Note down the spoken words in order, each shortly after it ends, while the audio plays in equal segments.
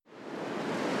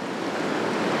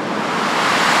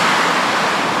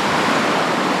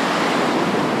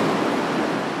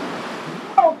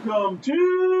welcome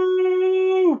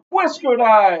to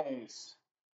WiscoDice.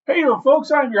 Hey there,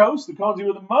 folks, I'm your host, the Conzi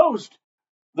with the most.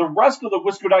 The rest of the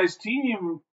WiscoDice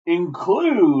team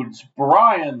includes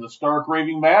Brian, the Stark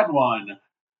Raving Mad One,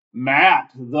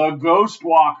 Matt, the Ghost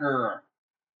Walker,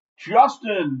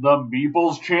 Justin, the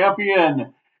Meeples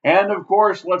Champion, and of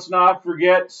course, let's not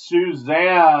forget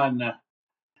Suzanne.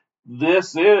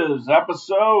 This is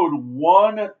episode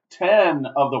 110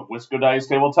 of the WiscoDice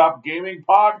Tabletop Gaming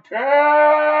Podcast!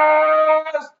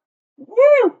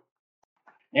 Woo!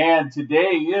 And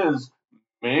today is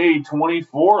May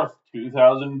 24th,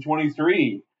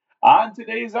 2023. On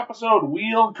today's episode,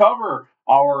 we'll cover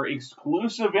our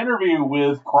exclusive interview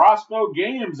with Crossbow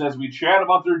Games as we chat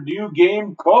about their new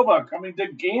game, Coba, coming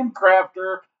to Game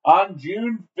Crafter on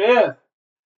June 5th.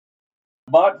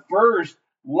 But first,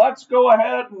 let's go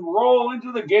ahead and roll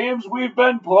into the games we've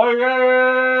been playing!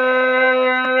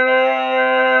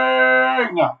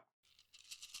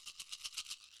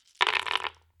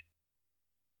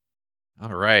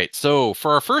 All right, so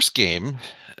for our first game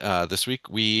this week,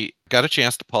 we got a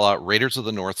chance to pull out Raiders of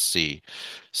the North Sea.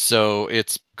 So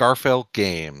it's Crossbow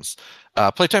Games.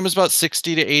 Playtime is about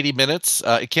 60 to 80 minutes.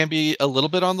 It can be a little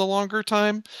bit on the longer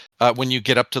time. When you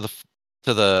get up to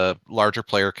the larger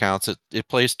player counts, it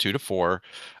plays 2 to 4.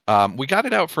 We got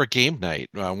it out for a game night,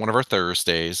 one of our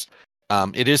Thursdays.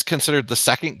 It is considered the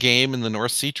second game in the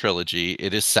North Sea trilogy.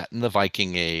 It is set in the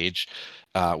Viking Age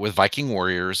with Viking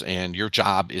warriors, and your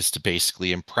job is to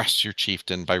basically impress your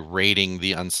chieftain by raiding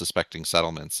the unsuspecting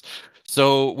settlements.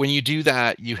 So when you do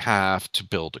that, you have to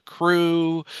build a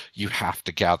crew, you have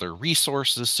to gather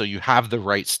resources, so you have the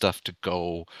right stuff to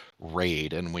go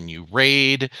raid. And when you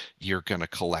raid, you're going to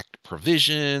collect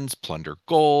provisions, plunder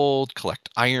gold, collect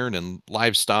iron and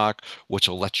livestock, which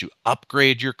will let you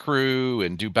upgrade your crew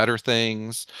and do better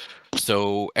things.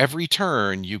 So every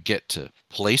turn, you get to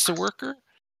place a worker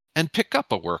and pick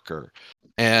up a worker.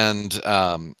 And,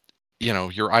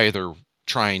 you're either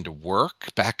trying to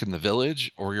work back in the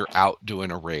village or you're out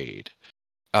doing a raid.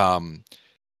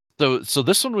 So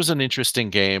this one was an interesting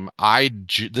game.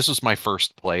 This was my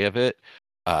first play of it.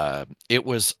 It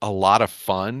was a lot of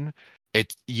fun.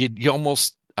 You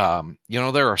almost,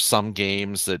 there are some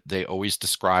games that they always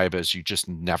describe as you just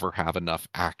never have enough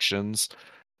actions.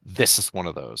 This is one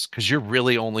of those because you're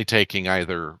really only taking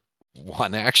either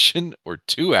one action or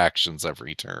two actions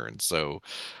every turn. So,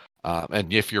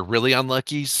 and if you're really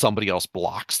unlucky, somebody else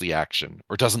blocks the action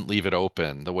or doesn't leave it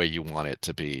open the way you want it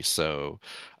to be. So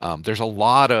there's a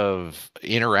lot of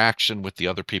interaction with the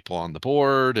other people on the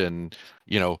board and,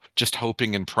 just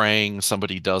hoping and praying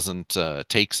somebody doesn't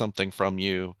take something from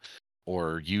you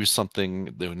or use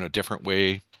something in a different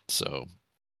way. So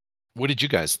what did you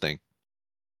guys think?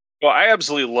 Well, I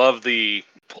absolutely love the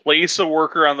place a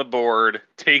worker on the board,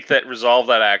 resolve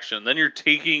that action. Then you're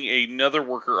taking another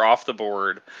worker off the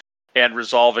board and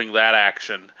resolving that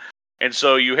action. And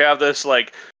so you have this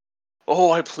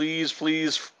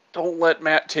please don't let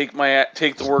Matt take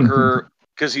the worker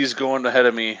because he's going ahead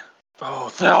of me. Oh,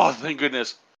 thank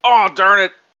goodness. Oh, darn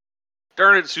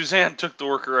it, Suzanne took the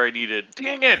worker I needed.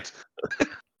 Dang it.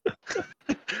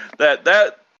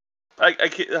 I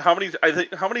can't,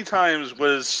 how many times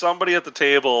was somebody at the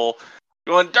table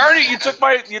going, darn it, you took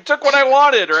what I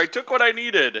wanted, or I took what I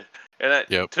needed.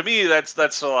 And to me, that's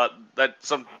a lot.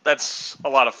 That's a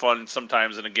lot of fun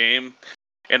sometimes in a game.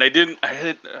 And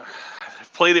I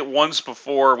played it once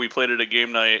before. We played it at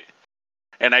game night,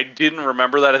 and I didn't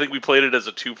remember that. I think we played it as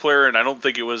a 2-player, and I don't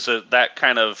think it was that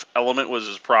kind of element was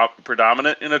as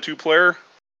predominant in a 2-player.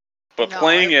 But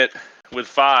playing it with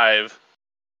 5,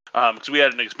 because we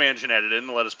had an expansion added in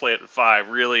to let us play it at 5,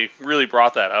 really, really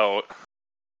brought that out.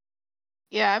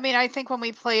 Yeah, I mean, I think when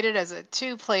we played it as a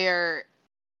 2-player,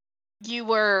 you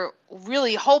were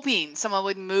really hoping someone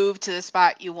would move to the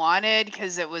spot you wanted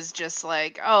because it was just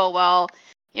like, oh, well,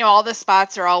 all the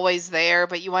spots are always there,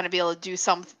 but you want to be able to do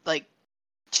some,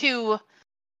 2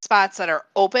 spots that are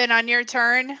open on your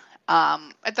turn.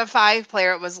 At the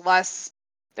 5-player, it was less.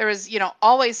 There was,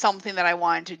 always something that I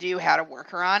wanted to do, had a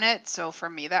worker on it. So for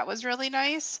me, that was really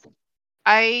nice.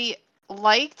 I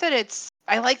like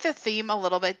the theme a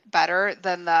little bit better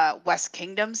than the West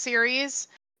Kingdom series.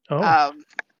 Oh.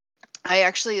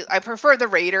 I prefer the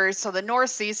Raiders. So the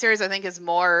North Sea series, I think, is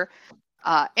more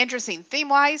interesting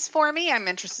theme-wise for me. I'm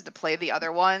interested to play the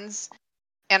other ones.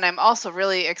 And I'm also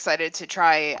really excited to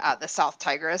try the South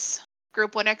Tigris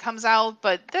group when it comes out.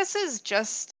 But this is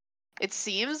just, it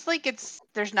seems like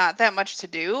there's not that much to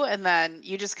do. And then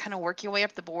you just kind of work your way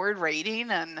up the board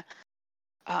raiding. And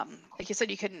like you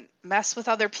said, you can mess with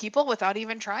other people without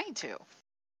even trying to.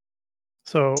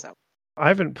 So I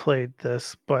haven't played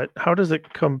this, but how does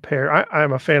it compare?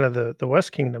 I'm a fan of the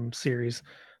West Kingdom series.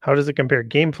 How does it compare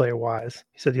gameplay wise?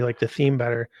 You said you like the theme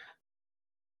better.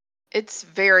 It's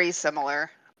very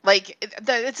similar. Like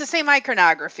it's the same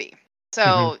iconography.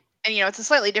 So and it's a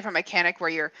slightly different mechanic where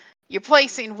you're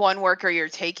placing one worker, you're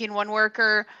taking one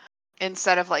worker,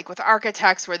 instead of like with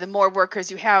architects where the more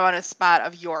workers you have on a spot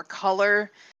of your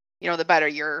color, the better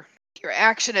your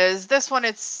action is. This one,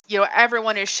 it's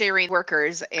everyone is sharing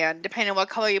workers, and depending on what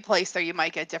color you place there, you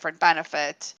might get different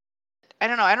benefit. I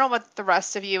don't know about the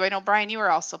rest of you. I know Brian, you were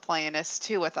also playing this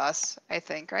too with us, I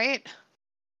think, right?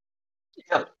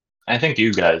 Yeah, I think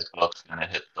you guys both kind of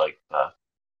hit like the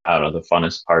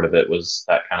funnest part of it was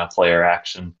that kind of player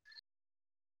action.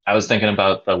 I was thinking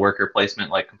about the worker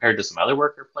placement, like compared to some other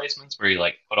worker placements where you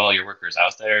like put all your workers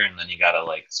out there and then you gotta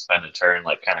like spend a turn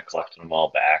like kind of collecting them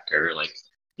all back, or like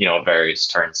various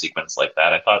turn sequence like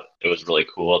that. I thought it was really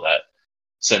cool that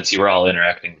since you were all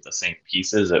interacting with the same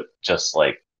pieces, it just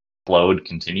like flowed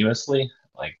continuously.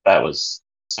 Like that was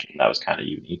something that was kind of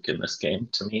unique in this game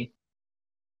to me,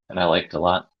 and I liked a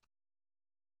lot.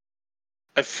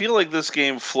 I feel like this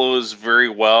game flows very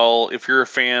well. If you're a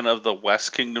fan of the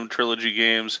West Kingdom trilogy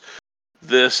games,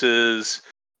 this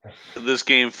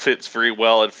game fits very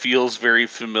well. It feels very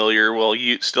familiar while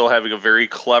you still having a very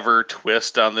clever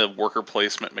twist on the worker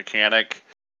placement mechanic,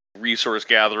 resource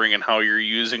gathering, and how you're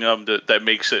using them that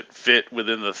makes it fit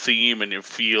within the theme, and it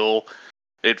feels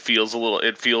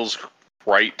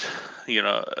right,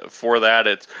 for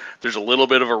that. There's a little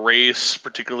bit of a race,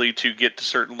 particularly to get to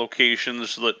certain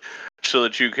locations so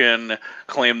that you can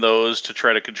claim those to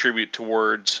try to contribute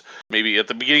towards. Maybe at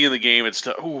the beginning of the game, it's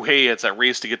it's that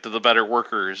race to get to the better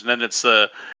workers, and then it's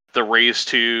the race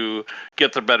to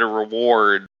get the better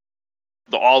reward.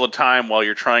 All the time while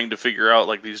you're trying to figure out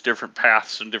like these different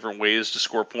paths and different ways to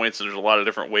score points, and there's a lot of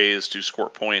different ways to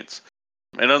score points.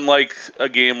 And unlike a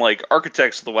game like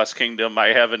Architects of the West Kingdom, I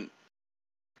haven't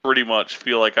pretty much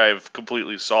feel like I've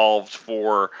completely solved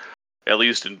for, at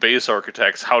least in base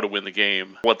Architects, how to win the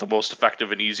game, what the most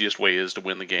effective and easiest way is to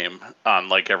win the game on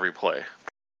like every play.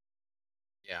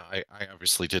 Yeah, I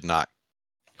obviously did not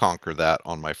conquer that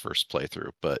on my first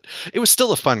playthrough, but it was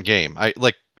still a fun game. I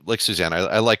like Suzanne,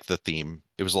 I like the theme.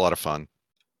 It was a lot of fun.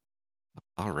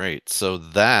 All right, so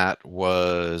that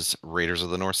was Raiders of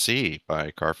the North Sea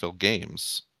by Crossbow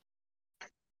Games.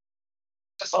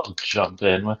 I'll jump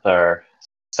in with our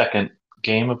second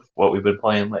game of what we've been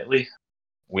playing lately.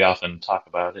 We often talk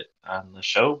about it on the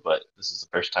show, but this is the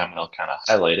first time we'll kind of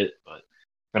highlight it. But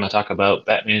we're going to talk about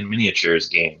Batman Miniatures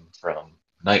game from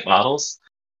Night Models.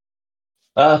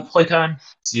 Playtime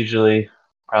is usually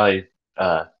probably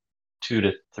 2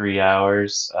 to 3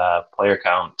 hours. Player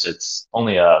count, it's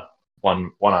only a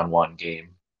one-on-one game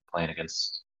playing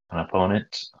against an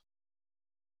opponent.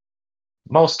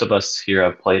 Most of us here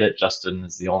have played it. Justin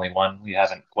is the only one we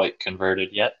haven't quite converted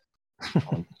yet.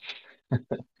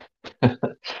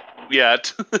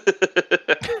 Yet.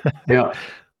 Yeah.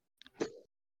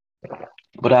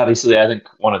 But obviously, I think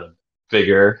one of the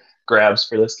bigger grabs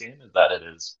for this game is that it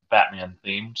is Batman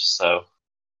themed. So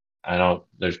I know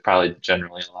there's probably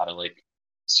generally a lot of like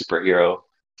superhero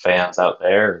fans out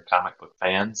there, or comic book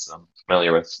fans. I'm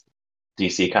familiar with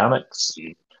DC Comics.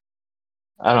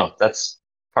 I don't know. That's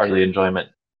part of the enjoyment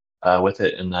with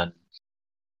it. And then,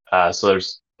 so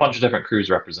there's a bunch of different crews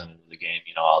represented in the game.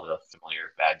 All the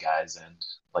familiar bad guys and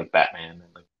like Batman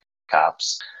and like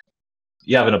cops.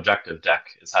 You have an objective deck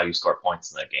is how you score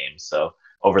points in that game. So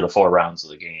over the 4 rounds of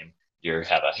the game, you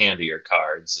have a hand of your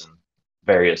cards and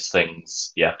various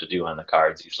things you have to do on the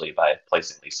cards, usually by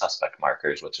placing these suspect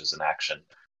markers, which is an action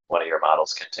one of your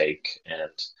models can take.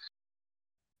 And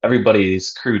everybody's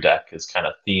crew deck is kind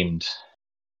of themed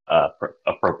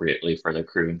appropriately for their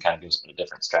crew and kind of gives them a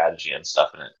different strategy and stuff.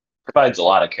 And it provides a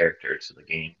lot of character to the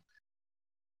game.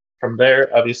 From there,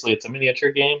 obviously, it's a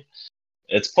miniature game.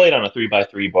 It's played on a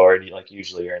 3x3 board. You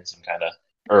usually are in some kind of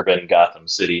urban Gotham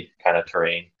City kind of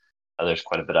terrain. There's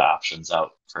quite a bit of options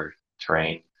out for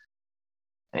terrain.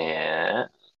 And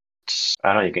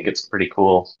I don't know, you can get some pretty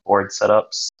cool board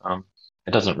setups.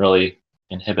 It doesn't really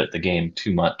inhibit the game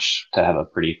too much to have a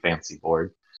pretty fancy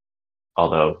board,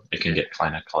 although it can get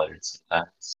kind of cluttered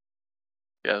sometimes.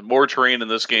 Yeah, the more terrain in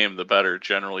this game, the better,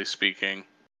 generally speaking.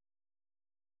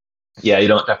 Yeah, you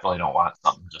definitely don't want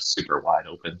something just super wide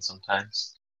open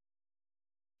sometimes.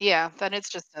 Yeah, then it's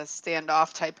just a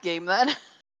standoff type game then.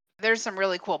 There's some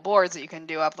really cool boards that you can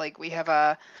do up. Like we have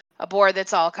a board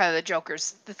that's all kind of the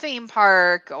Joker's the theme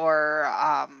park, or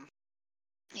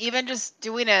even just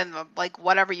doing it in like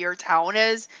whatever your town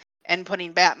is and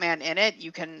putting Batman in it.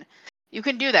 You can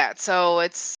do that. So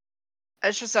it's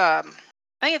just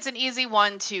I think it's an easy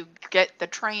one to get the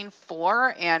train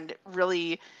for and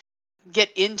really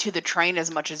get into the train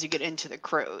as much as you get into the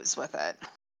cruise with it.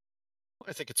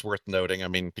 I think it's worth noting, I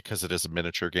mean, because it is a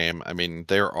miniature game, I mean,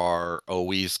 there are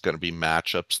always going to be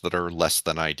matchups that are less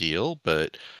than ideal,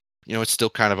 but, it's still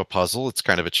kind of a puzzle. It's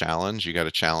kind of a challenge. You got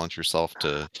to challenge yourself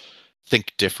to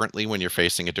think differently when you're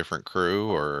facing a different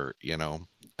crew or,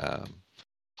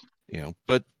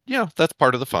 but, that's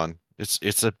part of the fun.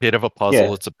 It's a bit of a puzzle.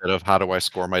 Yeah. It's a bit of how do I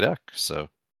score my deck, so.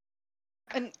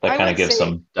 And That I kind of would gives say,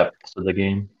 some depth to the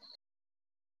game.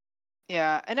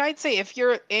 yeah, and I'd say if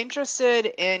you're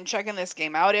interested in checking this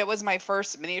game out, it was my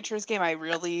first miniatures game I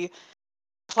really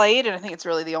played, and I think it's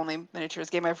really the only miniatures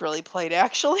game I've really played,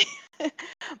 actually.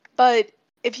 But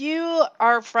if you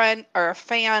are a friend or a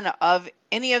fan of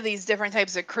any of these different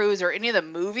types of crews or any of the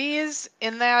movies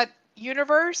in that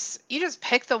universe, you just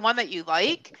pick the one that you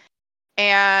like,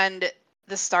 and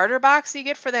the starter box you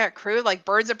get for that crew, like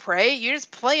Birds of Prey, you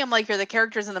just play them like you're the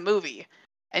characters in the movie,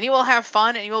 and you will have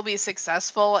fun and you will be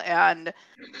successful. And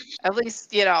at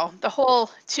least, the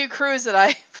whole 2 crews that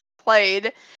I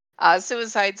played,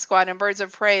 Suicide Squad and Birds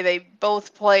of Prey, they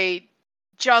both play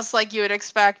just like you would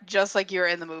expect, just like you're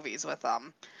in the movies with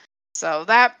them. So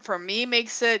that, for me,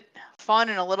 makes it fun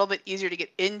and a little bit easier to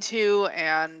get into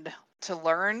and to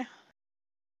learn.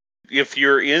 If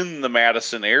you're in the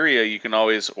Madison area, you can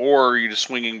always, or you're just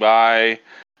swinging by,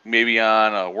 maybe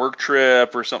on a work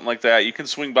trip or something like that, you can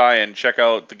swing by and check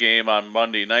out the game on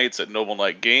Monday nights at Noble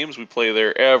Night Games. We play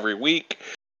there every week.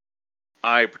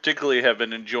 I particularly have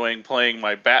been enjoying playing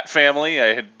my Bat Family.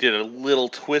 I did a little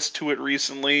twist to it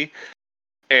recently,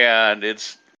 and I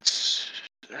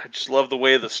just love the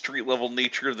way the street level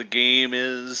nature of the game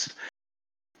is.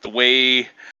 The way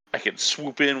I can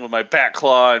swoop in with my Bat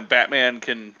Claw and Batman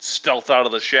can stealth out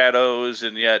of the shadows,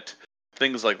 and yet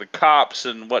things like the cops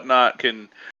and whatnot can,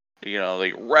 they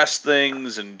arrest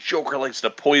things, and Joker likes to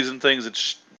poison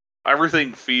things.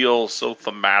 Everything feels so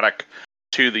thematic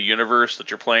to the universe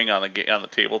that you're playing on the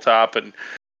tabletop. And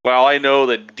while I know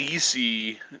that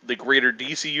DC, the greater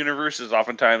DC universe, is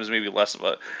oftentimes maybe less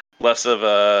of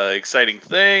a exciting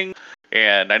thing,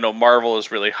 and I know Marvel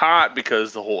is really hot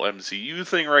because the whole MCU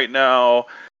thing right now,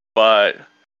 but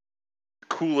the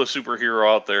coolest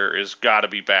superhero out there is got to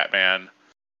be Batman.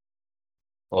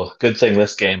 Well, good thing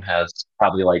this game has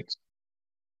probably like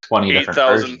 20 different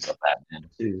 8,000 versions of Batman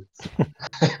too.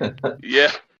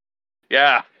 Yeah.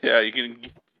 You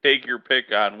can take your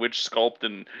pick on which sculpt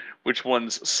and which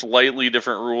one's slightly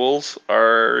different rules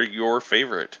are your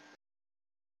favorite.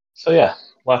 So yeah,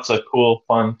 lots of cool,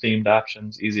 fun themed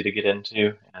options, easy to get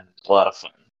into, and a lot of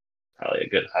fun. Probably a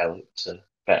good highlight to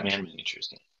Batman miniatures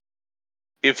game.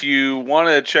 If you want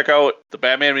to check out the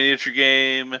Batman miniature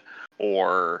game,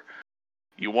 or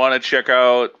you want to check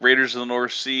out Raiders of the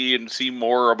North Sea and see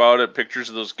more about it, pictures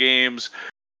of those games,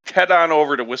 head on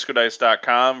over to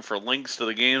WiscoDice.com for links to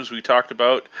the games we talked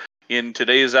about in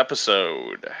today's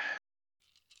episode.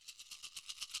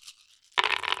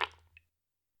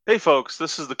 Hey folks,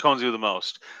 this is the Conesy with the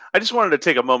Most. I just wanted to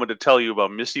take a moment to tell you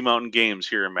about Misty Mountain Games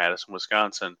here in Madison,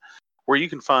 Wisconsin, where you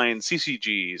can find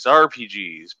CCGs,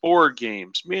 RPGs, board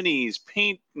games, minis,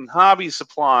 paint and hobby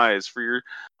supplies for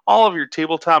all of your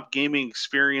tabletop gaming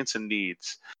experience and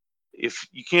needs. If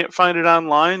you can't find it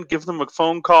online, give them a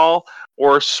phone call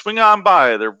or swing on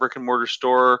by their brick and mortar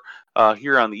store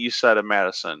here on the east side of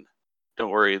Madison.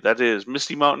 Don't worry, that is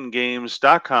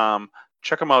MistyMountainGames.com.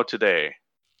 Check them out today.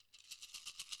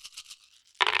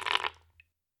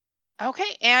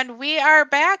 Okay, and we are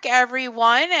back,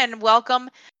 everyone, and welcome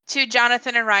to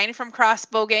Jonathan and Ryan from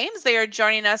Crossbow Games. They are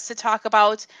joining us to talk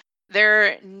about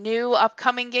their new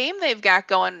upcoming game they've got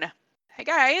going. Hey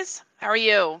guys, how are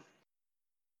you?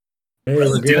 Hey,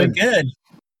 we're doing good.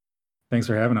 Thanks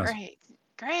for having us.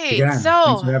 Great. Again, So,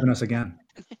 thanks for having us again.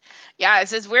 Yeah, it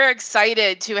says we're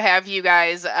excited to have you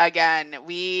guys again.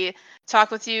 We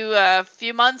talked with you a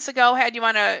few months ago, had you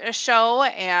on a show,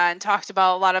 and talked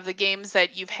about a lot of the games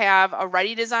that you have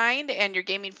already designed and your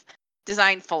gaming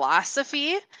design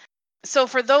philosophy. So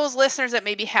for those listeners that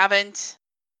maybe haven't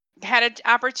had an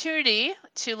opportunity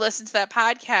to listen to that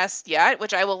podcast yet,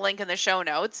 which I will link in the show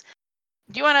notes,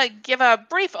 do you want to give a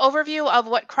brief overview of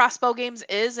what Crossbow Games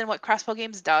is and what Crossbow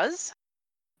Games does?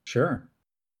 Sure.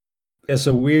 Yeah,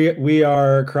 so we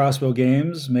are Crossbow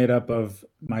Games, made up of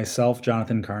myself,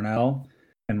 Jonathan Carnell,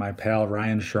 and my pal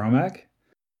Ryan Schromek.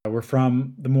 We're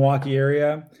from the Milwaukee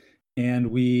area, and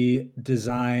we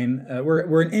design.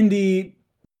 We're an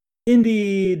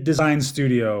indie design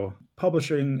studio.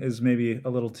 Publishing is maybe a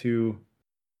little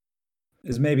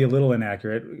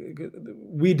inaccurate.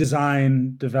 We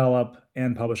design, develop,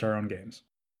 and publish our own games.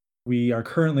 We are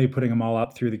currently putting them all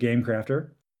up through the Game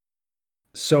Crafter.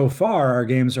 So far, our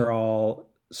games are all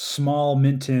small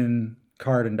mint-in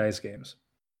card and dice games.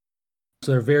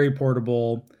 So they're very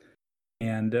portable,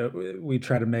 and we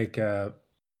try to make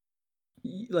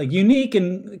like unique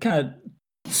and kind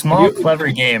of small,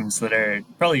 clever games that are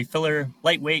probably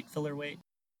lightweight, filler weight.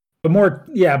 But more,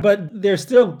 yeah, but they're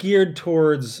still geared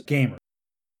towards gamers.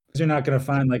 You're not going to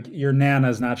find like your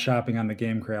Nana's not shopping on the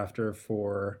Game Crafter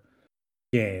for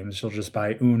games. She'll just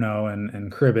buy Uno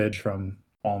and cribbage from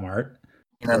Walmart.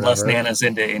 And unless Nana's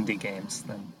into indie games,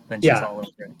 then she's all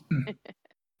over it.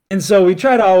 And so we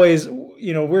try to always,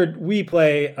 we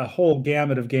play a whole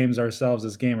gamut of games ourselves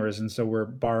as gamers, and so we're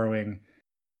borrowing,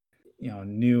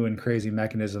 new and crazy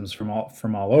mechanisms from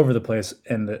all over the place,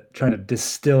 and trying to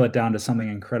distill it down to something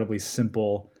incredibly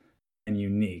simple and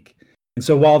unique. And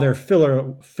so while they're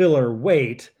filler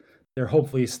weight, they're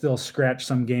hopefully still scratch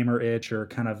some gamer itch or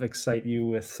kind of excite you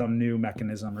with some new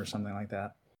mechanism or something like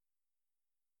that.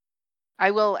 I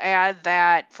will add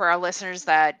that for our listeners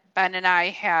that Ben and I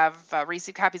have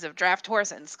received copies of Draft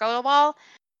Horse and Scuttleball,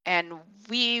 and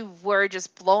we were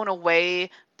just blown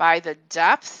away by the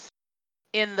depth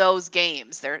in those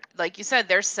games. They're, like you said,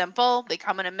 they're simple. They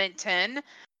come in a mint tin.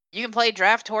 You can play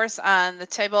Draft Horse on the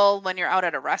table when you're out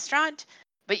at a restaurant,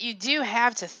 but you do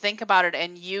have to think about it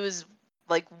and use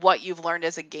like what you've learned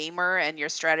as a gamer and your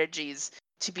strategies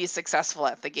to be successful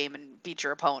at the game and beat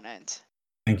your opponent.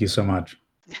 Thank you so much.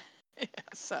 Yeah,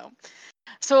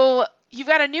 so you've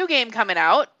got a new game coming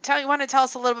out. You want to tell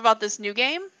us a little bit about this new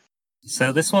game?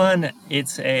 So this one,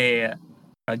 it's a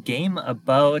game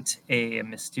about a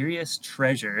mysterious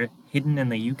treasure hidden in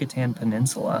the Yucatan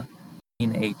Peninsula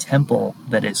in a temple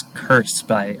that is cursed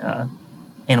by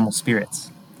animal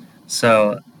spirits.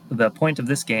 So the point of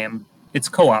this game, it's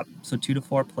co-op, so 2 to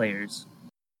 4 players,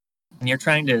 and you're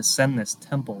trying to ascend this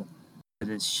temple that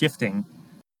is shifting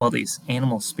while these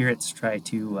animal spirits try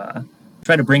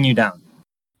to bring you down.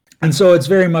 And so it's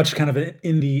very much kind of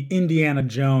in the Indiana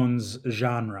Jones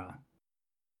genre.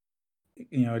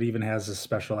 It even has a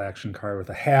special action card with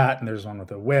a hat, and there's one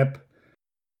with a whip,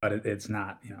 but it's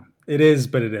not. It is,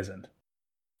 but it isn't.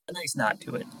 A nice nod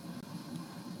to it.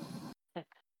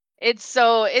 It's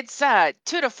a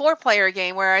 2 to 4 player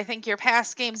game where I think your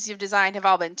past games you've designed have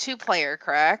all been 2-player,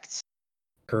 correct?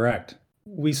 Correct.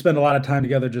 We spend a lot of time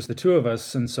together, just the two of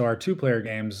us, and so our 2-player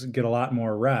games get a lot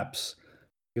more reps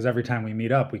because every time we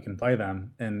meet up, we can play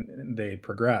them and they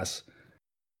progress.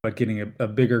 But getting a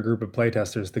bigger group of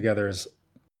playtesters together is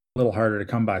a little harder to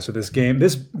come by. So this game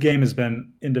has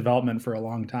been in development for a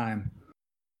long time.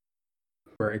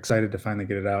 We're excited to finally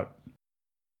get it out.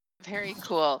 Very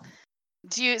cool.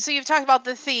 So you've talked about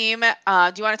the theme. Do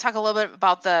you want to talk a little bit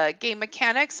about the game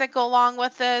mechanics that go along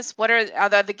with this? What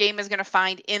are the game is going to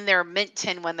find in their mint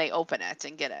tin when they open it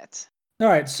and get it? All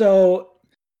right. So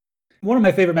one of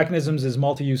my favorite mechanisms is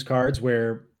multi-use cards,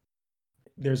 where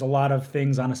there's a lot of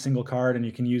things on a single card and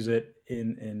you can use it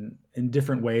in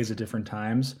different ways at different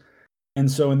times.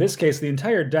 And so in this case, the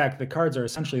entire deck, the cards are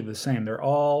essentially the same. They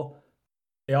all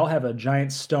have a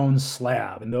giant stone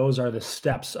slab, and those are the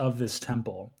steps of this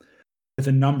temple, with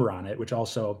a number on it, which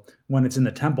also, when it's in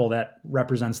the temple, that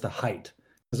represents the height.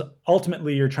 Because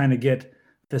ultimately, you're trying to get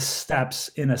the steps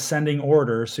in ascending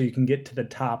order so you can get to the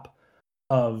top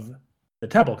of the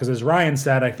temple. Because as Ryan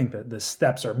said, I think that the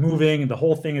steps are moving. The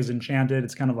whole thing is enchanted.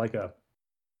 It's kind of like a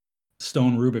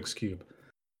stone Rubik's Cube.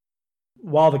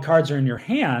 While the cards are in your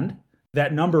hand,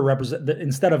 that number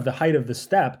instead of the height of the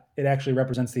step, it actually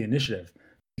represents the initiative.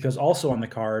 Because also on the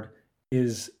card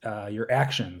is your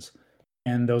actions.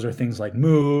 And those are things like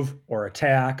move or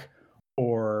attack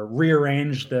or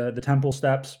rearrange the temple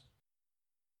steps.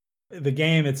 The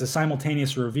game, it's a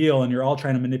simultaneous reveal, and you're all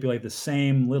trying to manipulate the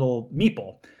same little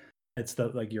meeple. It's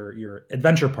like your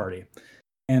adventure party.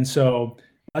 And so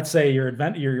let's say your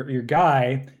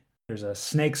guy, there's a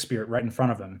snake spirit right in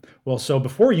front of him. Well, so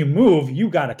before you move, you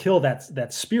got to kill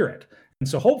that spirit. And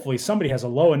so hopefully somebody has a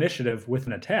low initiative with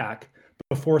an attack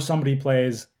before somebody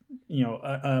plays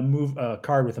a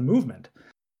card with a movement.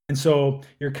 And so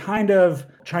you're kind of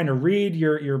trying to read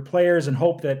your players and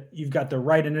hope that you've got the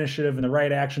right initiative and the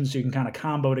right actions so you can kind of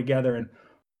combo together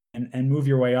and move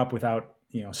your way up without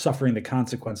suffering the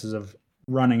consequences of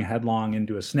running headlong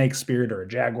into a snake spirit or a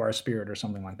jaguar spirit or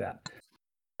something like that.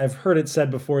 I've heard it said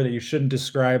before that you shouldn't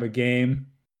describe a game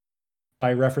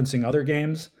by referencing other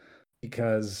games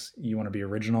because you want to be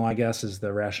original, I guess, is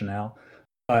the rationale.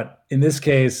 But in this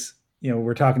case,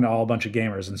 we're talking to a bunch of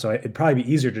gamers, and so it'd probably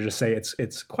be easier to just say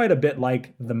it's quite a bit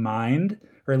like the mind,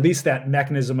 or at least that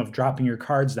mechanism of dropping your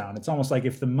cards down. It's almost like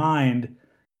if the mind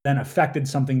then affected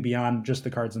something beyond just the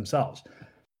cards themselves.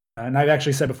 And I've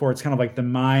actually said before, it's kind of like the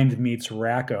Mind meets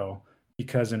Racco,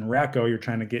 because in Racco, you're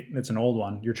trying to get, it's an old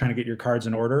one, you're trying to get your cards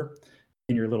in order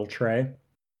in your little tray.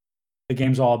 The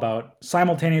game's all about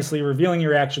simultaneously revealing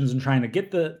your actions and trying to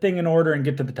get the thing in order and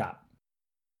get to the top.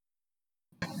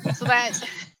 So that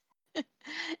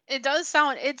it does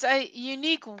sound, it's a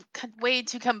unique way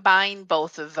to combine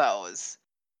both of those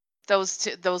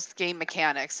game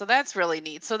mechanics. So that's really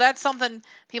neat. So that's something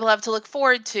people have to look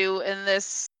forward to in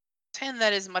this tin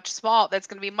that is that's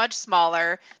going to be much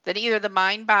smaller than either the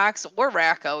Mind Box or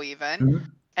Racco even.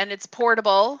 And it's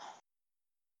portable.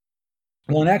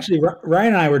 Well, and actually,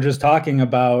 Ryan and I were just talking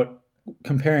about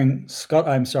comparing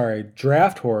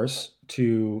Draft Horse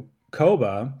to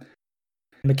Coba.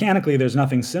 Mechanically, there's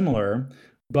nothing similar,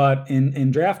 but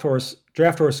in Draft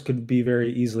Horse could be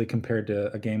very easily compared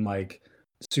to a game like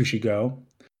Sushi Go,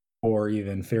 or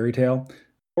even Fairy Tale,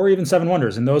 or even Seven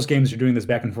Wonders. In those games, you're doing this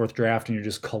back and forth draft, and you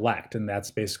just collect, and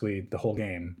that's basically the whole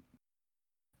game.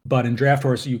 But in Draft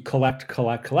Horse, you collect,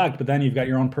 but then you've got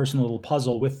your own personal little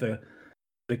puzzle with the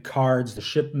cards, the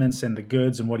shipments, and the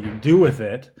goods, and what do you do with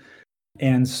it.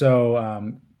 And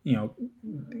so,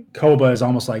 Coba is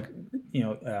almost like,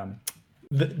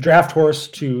 the Draft Horse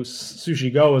to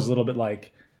Sushi Go is a little bit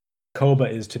like Coba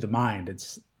is to the Mind.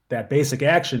 It's that basic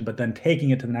action, but then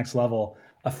taking it to the next level,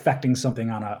 affecting something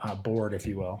on a board, if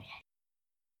you will.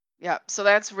 Yeah, so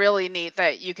that's really neat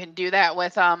that you can do that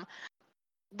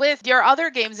with your other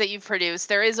games that you've produced.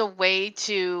 There is a way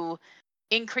to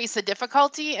increase the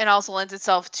difficulty and also lends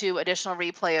itself to additional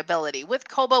replayability. With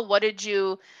Coba, what did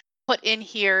you put in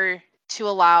here to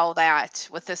allow that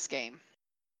with this game?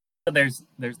 There's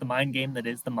the mind game that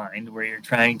is the Mind, where you're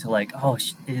trying to like,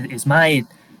 is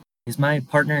my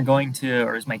partner going to,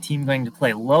 or is my team going to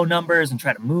play low numbers and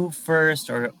try to move first,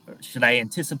 or should I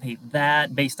anticipate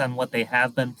that based on what they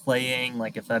have been playing,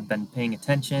 like if I've been paying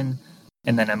attention,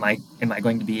 and then am I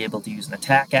going to be able to use an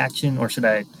attack action, or should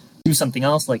I do something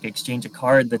else like exchange a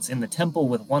card that's in the temple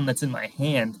with one that's in my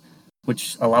hand,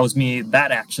 which allows me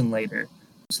that action later.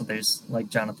 So there's, like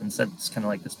Jonathan said, it's kind of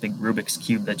like this big Rubik's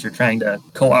Cube that you're trying to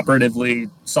cooperatively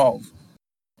solve.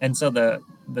 And so the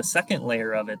second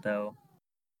layer of it, though,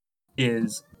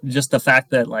 is just the fact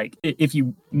that, like, if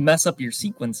you mess up your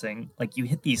sequencing, like, you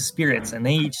hit these spirits and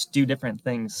they each do different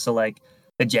things. So, like,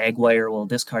 the Jaguar will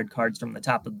discard cards from the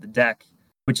top of the deck,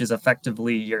 which is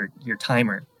effectively your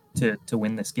timer to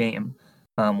win this game.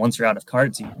 Once you're out of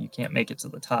cards, you can't make it to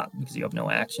the top because you have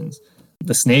no actions.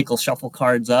 The Snake will shuffle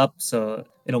cards up, so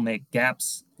it'll make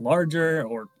gaps larger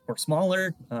or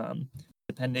smaller,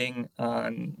 depending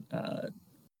on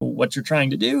what you're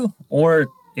trying to do, or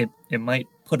it might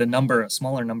put a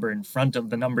smaller number in front of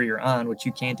the number you're on, which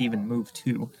you can't even move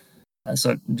to.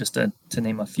 So just to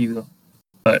name a few.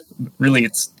 But really,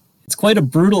 it's quite a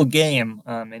brutal game,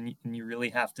 and you really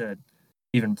have to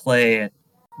even play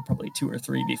probably 2 or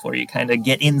 3 before you kind of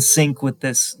get in sync with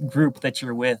this group that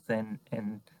you're with and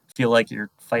feel like you're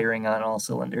firing on all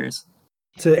cylinders.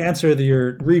 To answer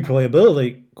your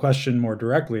replayability question more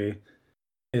directly,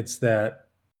 it's that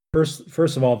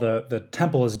first of all, the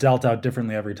temple is dealt out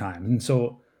differently every time. And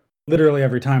so literally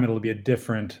every time it'll be a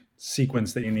different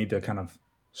sequence that you need to kind of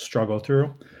struggle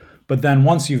through. But then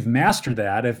once you've mastered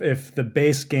that, if the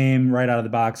base game right out of the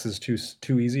box is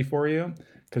too easy for you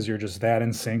because you're just that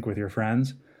in sync with your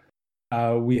friends,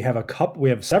 we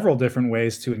have several different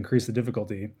ways to increase the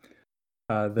difficulty.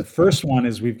 The first one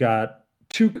is we've got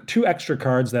two extra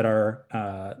cards that are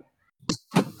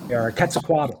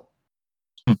Quetzalcoatl.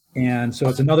 And so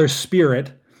it's another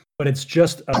spirit, but it's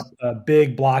just a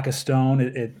big block of stone.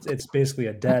 It's basically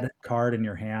a dead card in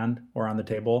your hand or on the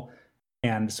table.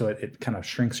 And so it kind of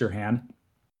shrinks your hand.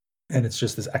 And it's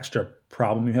just this extra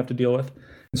problem you have to deal with.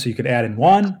 And so you could add in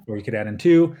 1 or you could add in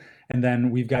 2. And then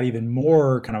we've got even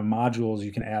more kind of modules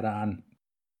you can add on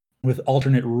with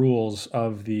alternate rules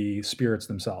of the spirits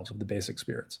themselves, of the basic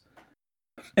spirits.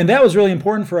 And that was really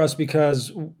important for us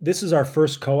because this is our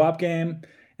first co-op game,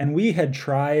 and we had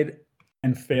tried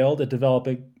and failed at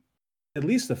developing at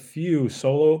least a few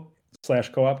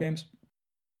solo/co-op games,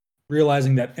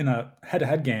 realizing that in a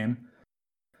head-to-head game,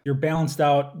 you're balanced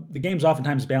out. The games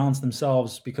oftentimes balance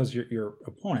themselves because your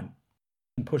opponent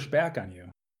can push back on you.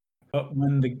 But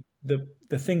when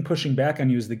the thing pushing back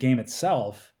on you is the game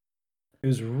itself, it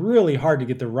was really hard to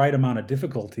get the right amount of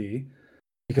difficulty,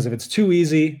 because if it's too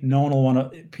easy,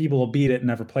 people will beat it and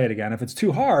never play it again. If it's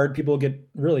too hard, people will get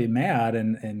really mad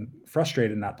and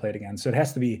frustrated and not play it again. So it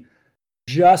has to be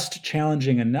just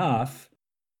challenging enough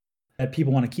that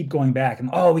people want to keep going back and,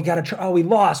 we got to try. We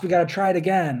lost. We got to try it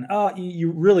again.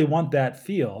 You really want that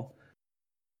feel.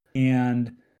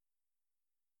 And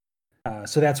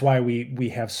So that's why we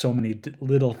have so many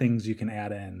little things you can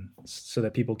add in so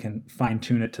that people can fine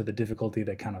tune it to the difficulty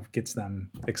that kind of gets them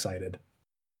excited.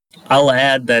 I'll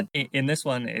add that in this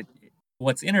one,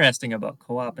 what's interesting about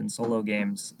co-op and solo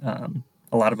games,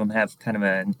 a lot of them have kind of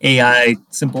an AI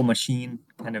simple machine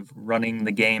kind of running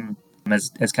the game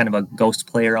as kind of a ghost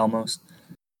player almost.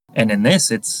 And in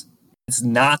this, it's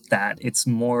not that. It's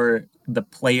more the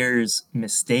player's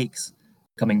mistakes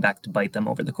coming back to bite them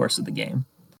over the course of the game,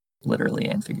 literally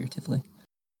and figuratively.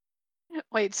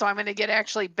 Wait, so I'm going to get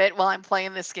actually bit while I'm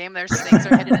playing this game? There's snakes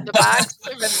are hidden in the box?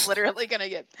 I'm literally going to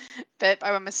get bit by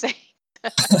a mistake.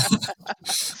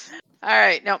 All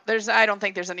right, no, I don't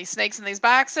think there's any snakes in these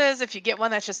boxes. If you get one,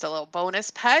 that's just a little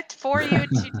bonus pet for you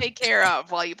to take care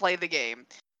of while you play the game.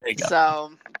 There you go.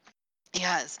 So,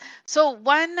 yes. So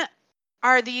when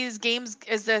are these games,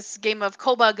 is this game of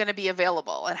Coba going to be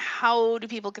available? And how do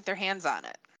people get their hands on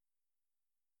it?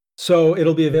 So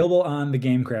it'll be available on the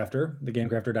GameCrafter,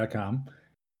 thegamecrafter.com.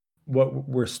 What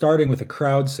we're starting with a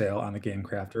crowd sale on the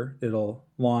GameCrafter. It'll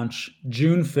launch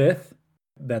June 5th.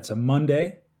 That's a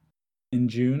Monday in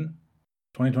June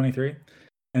 2023.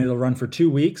 And it'll run for 2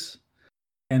 weeks.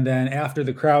 And then after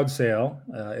the crowd sale,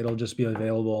 it'll just be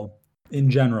available in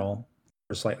general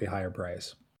for a slightly higher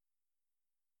price.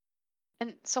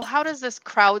 And so how does this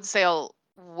crowd sale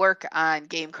work on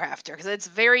GameCrafter? Because it's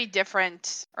very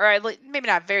different, or maybe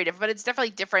not very different, but it's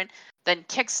definitely different than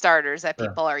Kickstarters that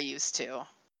people are used to.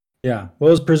 Yeah, well,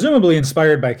 it was presumably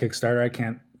inspired by Kickstarter. I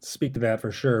can't speak to that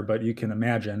for sure, but you can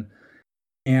imagine.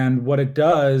 And what it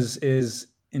does is,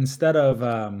 instead of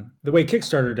the way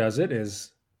Kickstarter does it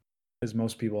is, as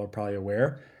most people are probably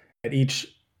aware, at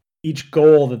each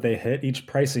goal that they hit, each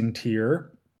pricing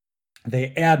tier,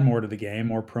 they add more to the game,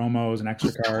 more promos and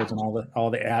extra cards and all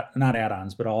the not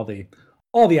add-ons, but all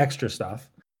the extra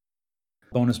stuff,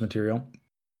 bonus material.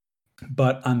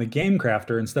 But on the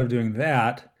GameCrafter, instead of doing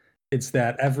that, it's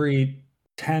that every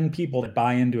 10 people that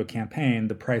buy into a campaign,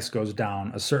 the price goes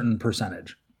down a certain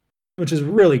percentage, which is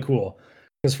really cool.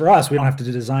 Because for us, we don't have to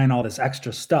design all this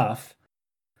extra stuff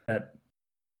that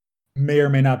may or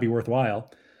may not be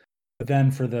worthwhile. But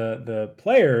then for the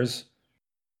players,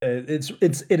 it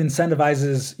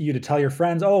incentivizes you to tell your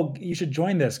friends, oh, you should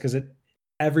join this, because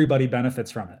everybody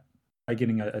benefits from it by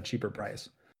getting a cheaper price.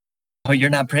 Oh,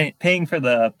 you're not paying for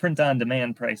the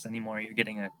print-on-demand price anymore. You're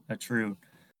getting a true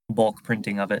bulk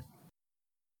printing of it.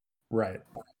 Right.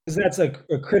 Because that's a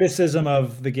criticism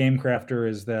of the GameCrafter,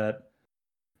 is that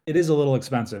it is a little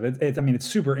expensive. It's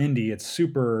super indie. It's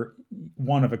super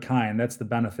one of a kind. That's the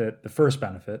benefit, the first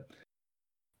benefit.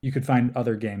 You could find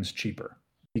other games cheaper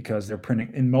because they're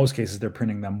printing, in most cases, they're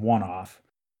printing them one-off.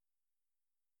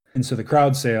 And so the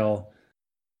crowd sale,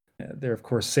 they're of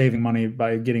course saving money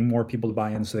by getting more people to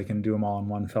buy in so they can do them all in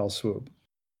one fell swoop.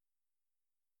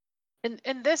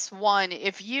 In this one,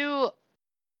 if you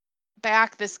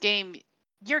back this game,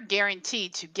 you're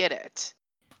guaranteed to get it.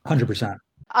 100%.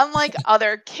 Unlike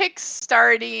other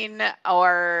kickstarting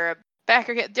or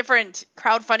different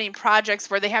crowdfunding projects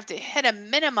where they have to hit a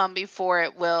minimum before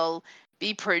it will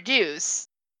be produced.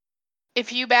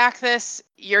 If you back this,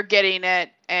 you're getting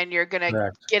it, and you're going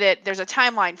to get it. There's a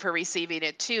timeline for receiving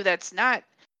it too. That's not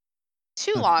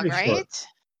too long, right? Short.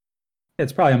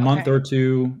 It's probably a month or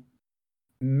two,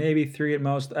 maybe 3 at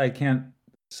most. I can't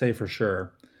say for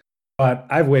sure. But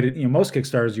I've waited, most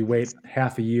Kickstarters, you wait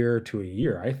half a year to a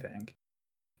year, I think.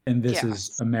 And this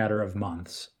is a matter of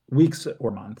months, weeks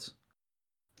or months.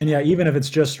 And yeah, even if it's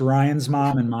just Ryan's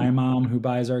mom and my mom who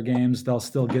buys our games, they'll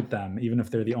still get them, even if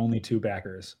they're the only 2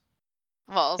 backers.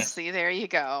 Well, see, there you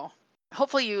go.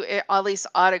 Hopefully you at least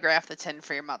autograph the tin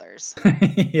for your mothers.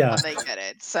 Yeah. When they get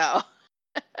it. So.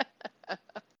 All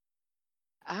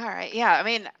right. Yeah. I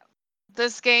mean,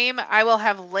 this game, I will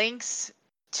have links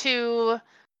to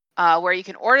where you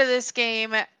can order this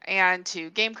game and to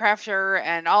GameCrafter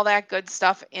and all that good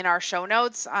stuff in our show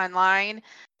notes online.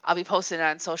 I'll be posting it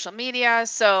on social media.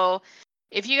 So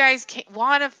if you guys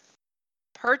want to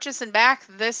purchase and back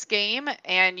this game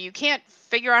and you can't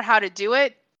figure out how to do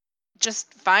it,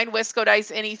 just find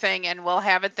WiscoDice anything and we'll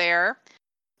have it there.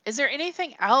 Is there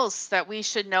anything else that we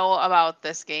should know about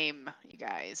this game, you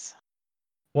guys?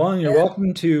 Well, you're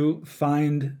welcome to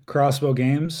find Crossbow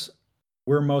Games.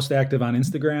 We're most active on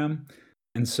Instagram,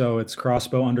 and so it's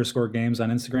Crossbow_Games on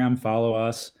Instagram. Follow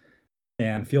us,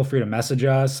 and feel free to message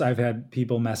us. I've had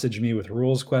people message me with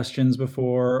rules questions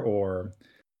before, or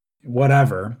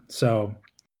whatever. So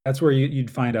that's where you'd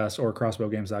find us, or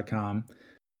crossbowgames.com.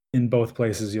 In both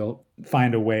places, you'll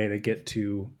find a way to get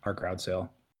to our crowd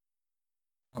sale.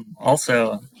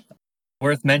 Also,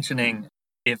 worth mentioning,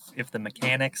 if the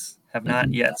mechanics have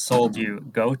not yet sold you,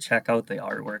 go check out the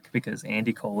artwork because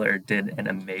Andy Kohler did an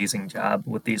amazing job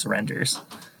with these renders.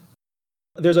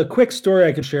 There's a quick story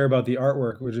I can share about the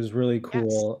artwork, which is really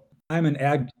cool. Yes. I'm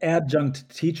an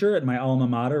adjunct teacher at my alma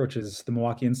mater, which is the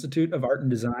Milwaukee Institute of Art and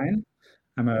Design.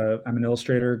 I'm an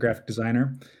illustrator, graphic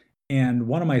designer. And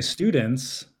one of my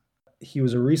students, he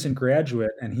was a recent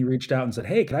graduate, and he reached out and said,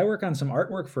 "Hey, could I work on some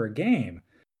artwork for a game?"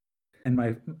 And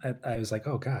I was like,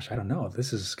 "Oh gosh, I don't know.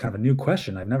 This is kind of a new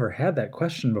question. I've never had that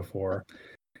question before."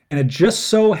 And it just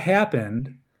so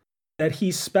happened that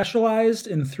he specialized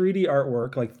in 3D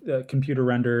artwork, like computer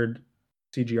rendered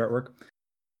CG artwork,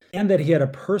 and that he had a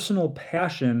personal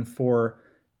passion for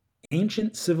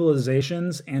ancient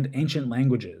civilizations and ancient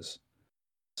languages.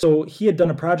 So he had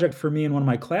done a project for me in one of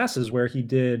my classes where he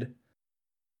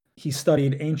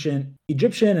studied ancient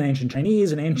Egyptian and ancient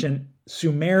Chinese and ancient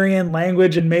Sumerian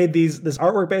language and made this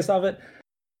artwork based off it.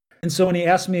 And so when he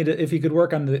asked me if he could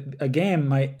work on a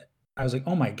game, I was like,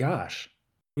 oh my gosh,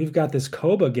 we've got this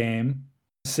Coba game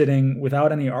sitting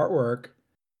without any artwork,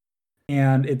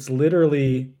 and it's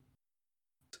literally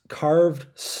carved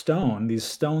stone, these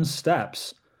stone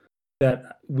steps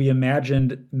that we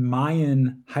imagined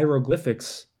Mayan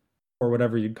hieroglyphics, or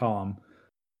whatever you'd call them,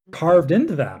 carved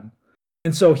into them.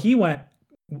 And so he went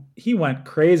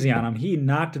crazy on them. He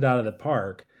knocked it out of the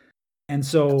park. And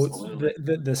so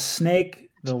the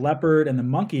snake, the leopard, and the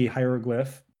monkey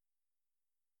hieroglyph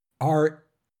are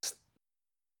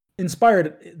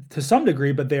inspired to some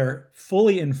degree, but they're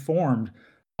fully informed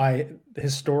by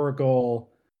historical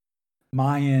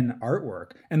Mayan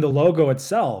artwork. And the logo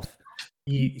itself,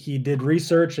 he did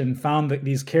research and found that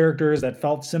these characters that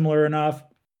felt similar enough.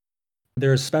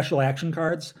 There's special action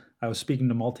cards. I was speaking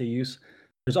to multi-use.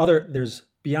 There's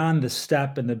beyond the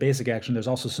step and the basic action, there's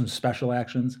also some special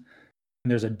actions. And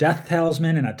there's a death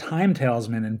talisman and a time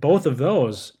talisman, and both of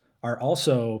those are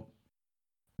also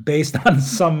based on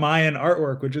some Mayan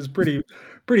artwork, which is pretty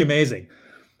amazing.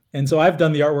 And so I've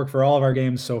done the artwork for all of our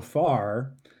games so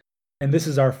far. And this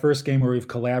is our first game where we've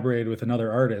collaborated with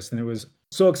another artist. And it was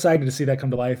so exciting to see that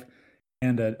come to life,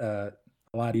 and a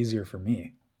lot easier for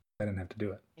me. I didn't have to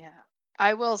do it. Yeah.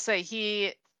 I will say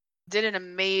he did an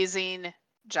amazing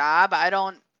job. I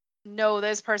don't know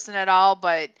this person at all,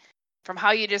 but from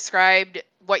how you described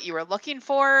what you were looking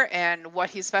for and what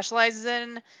he specializes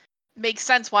in, makes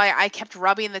sense why I kept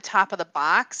rubbing the top of the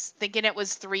box thinking it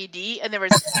was 3D, and there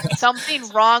was something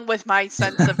wrong with my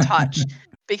sense of touch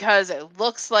because it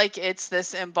looks like it's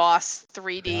this embossed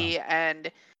 3D,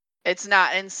 and it's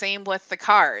not. And same with the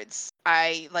cards.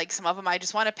 I like some of them, I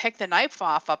just want to pick the knife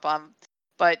off of them,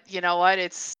 but you know what?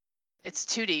 It's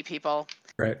 2D, people.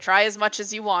 Right. Try as much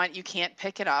as you want. You can't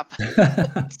pick it up. So,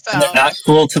 they're not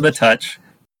cool to the touch.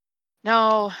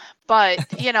 No, but,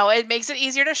 it makes it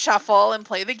easier to shuffle and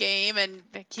play the game and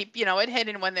keep, it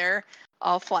hidden when they're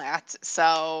all flat.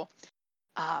 So,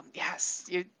 yes,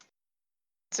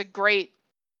 it's a great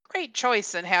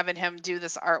choice in having him do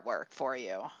this artwork for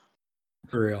you.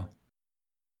 For real.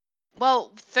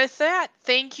 Well, with that,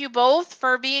 thank you both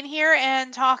for being here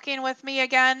and talking with me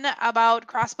again about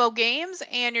Crossbow Games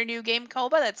and your new game,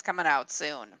 Coba, that's coming out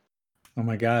soon. Oh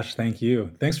my gosh, thank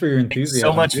you. Thanks for your enthusiasm. Thanks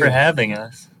so much for having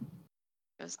us.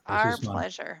 It was our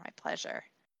pleasure. My pleasure.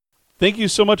 Thank you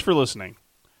so much for listening.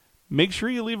 Make sure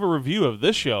you leave a review of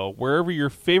this show wherever your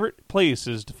favorite place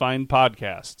is to find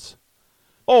podcasts.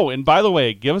 Oh, and by the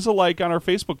way, give us a like on our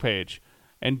Facebook page.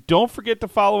 And don't forget to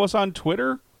follow us on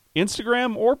Twitter,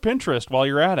 Instagram, or Pinterest while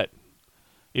you're at it.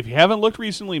 If you haven't looked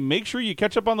recently, make sure you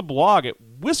catch up on the blog at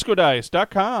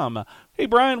WiscoDice.com. Hey,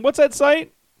 Brian, what's that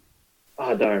site?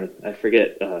 Ah, darn, I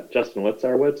forget. Justin, what's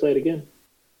our website again?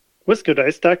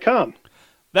 WiscoDice.com.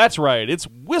 That's right, it's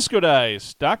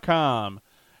WiscoDice.com.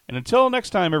 And until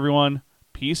next time, everyone,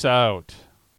 peace out.